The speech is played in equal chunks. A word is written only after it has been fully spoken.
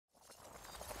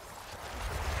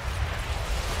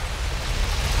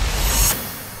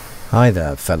Hi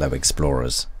there, fellow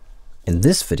explorers. In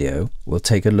this video, we'll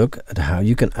take a look at how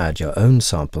you can add your own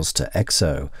samples to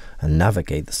XO and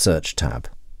navigate the search tab.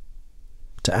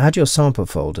 To add your sample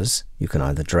folders, you can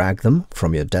either drag them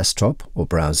from your desktop or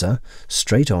browser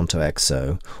straight onto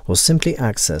XO, or simply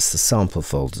access the Sample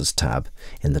Folders tab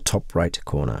in the top right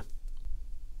corner.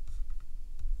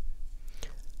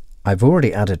 I've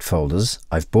already added folders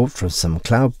I've bought from some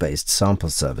cloud-based sample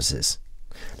services.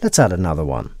 Let's add another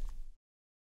one.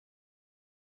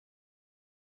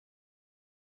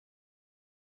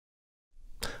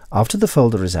 After the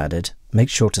folder is added, make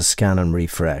sure to scan and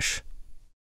refresh.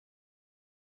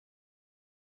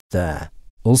 There,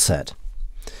 all set.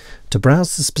 To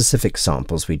browse the specific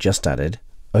samples we just added,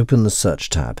 open the Search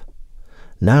tab.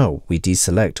 Now we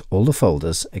deselect all the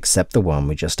folders except the one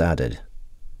we just added.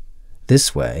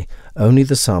 This way, only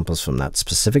the samples from that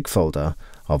specific folder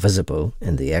are visible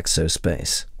in the XO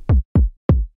space.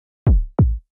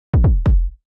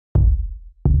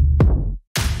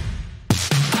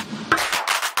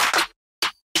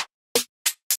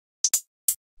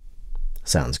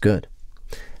 Sounds good.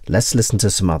 Let's listen to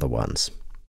some other ones.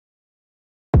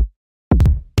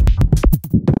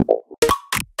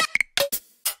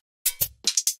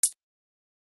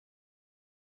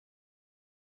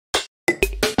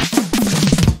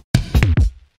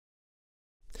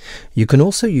 You can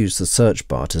also use the search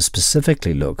bar to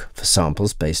specifically look for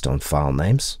samples based on file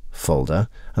names, folder,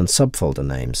 and subfolder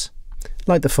names,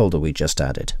 like the folder we just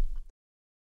added.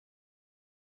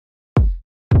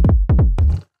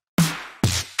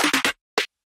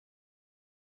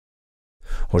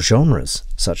 Or genres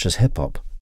such as hip-hop,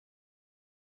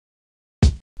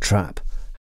 trap,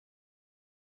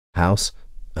 house,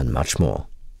 and much more.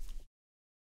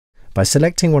 By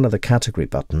selecting one of the category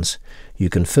buttons, you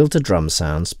can filter drum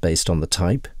sounds based on the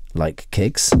type, like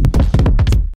kicks,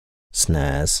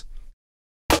 snares,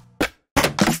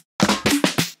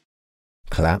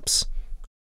 claps,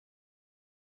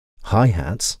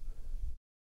 hi-hats,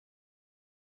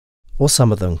 or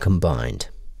some of them combined.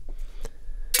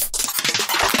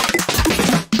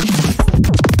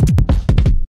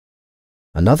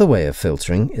 Another way of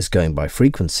filtering is going by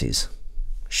frequencies.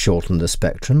 Shorten the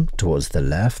spectrum towards the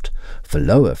left for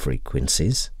lower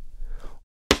frequencies,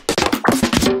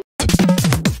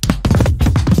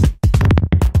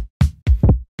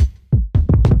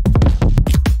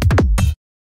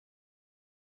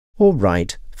 or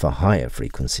right for higher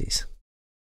frequencies.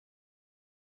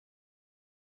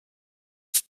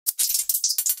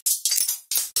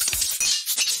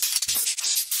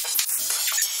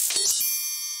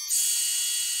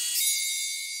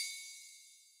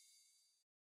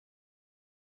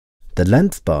 The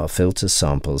length bar filters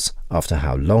samples after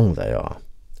how long they are.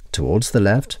 Towards the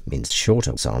left means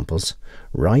shorter samples,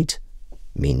 right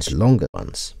means longer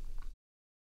ones.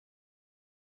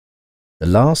 The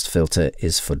last filter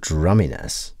is for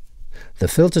drumminess. The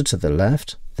filter to the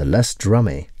left, the less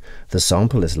drummy the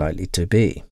sample is likely to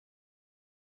be.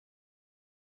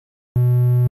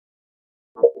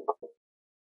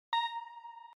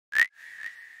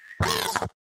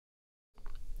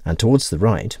 And towards the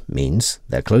right means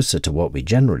they're closer to what we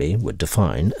generally would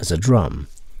define as a drum.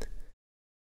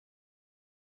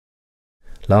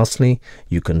 Lastly,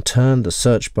 you can turn the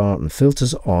search bar and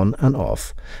filters on and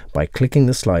off by clicking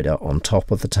the slider on top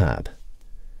of the tab.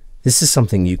 This is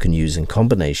something you can use in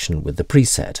combination with the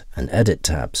preset and edit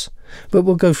tabs, but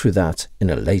we'll go through that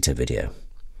in a later video.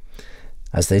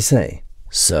 As they say,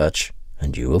 search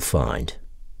and you will find.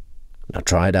 Now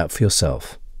try it out for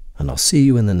yourself, and I'll see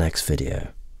you in the next video.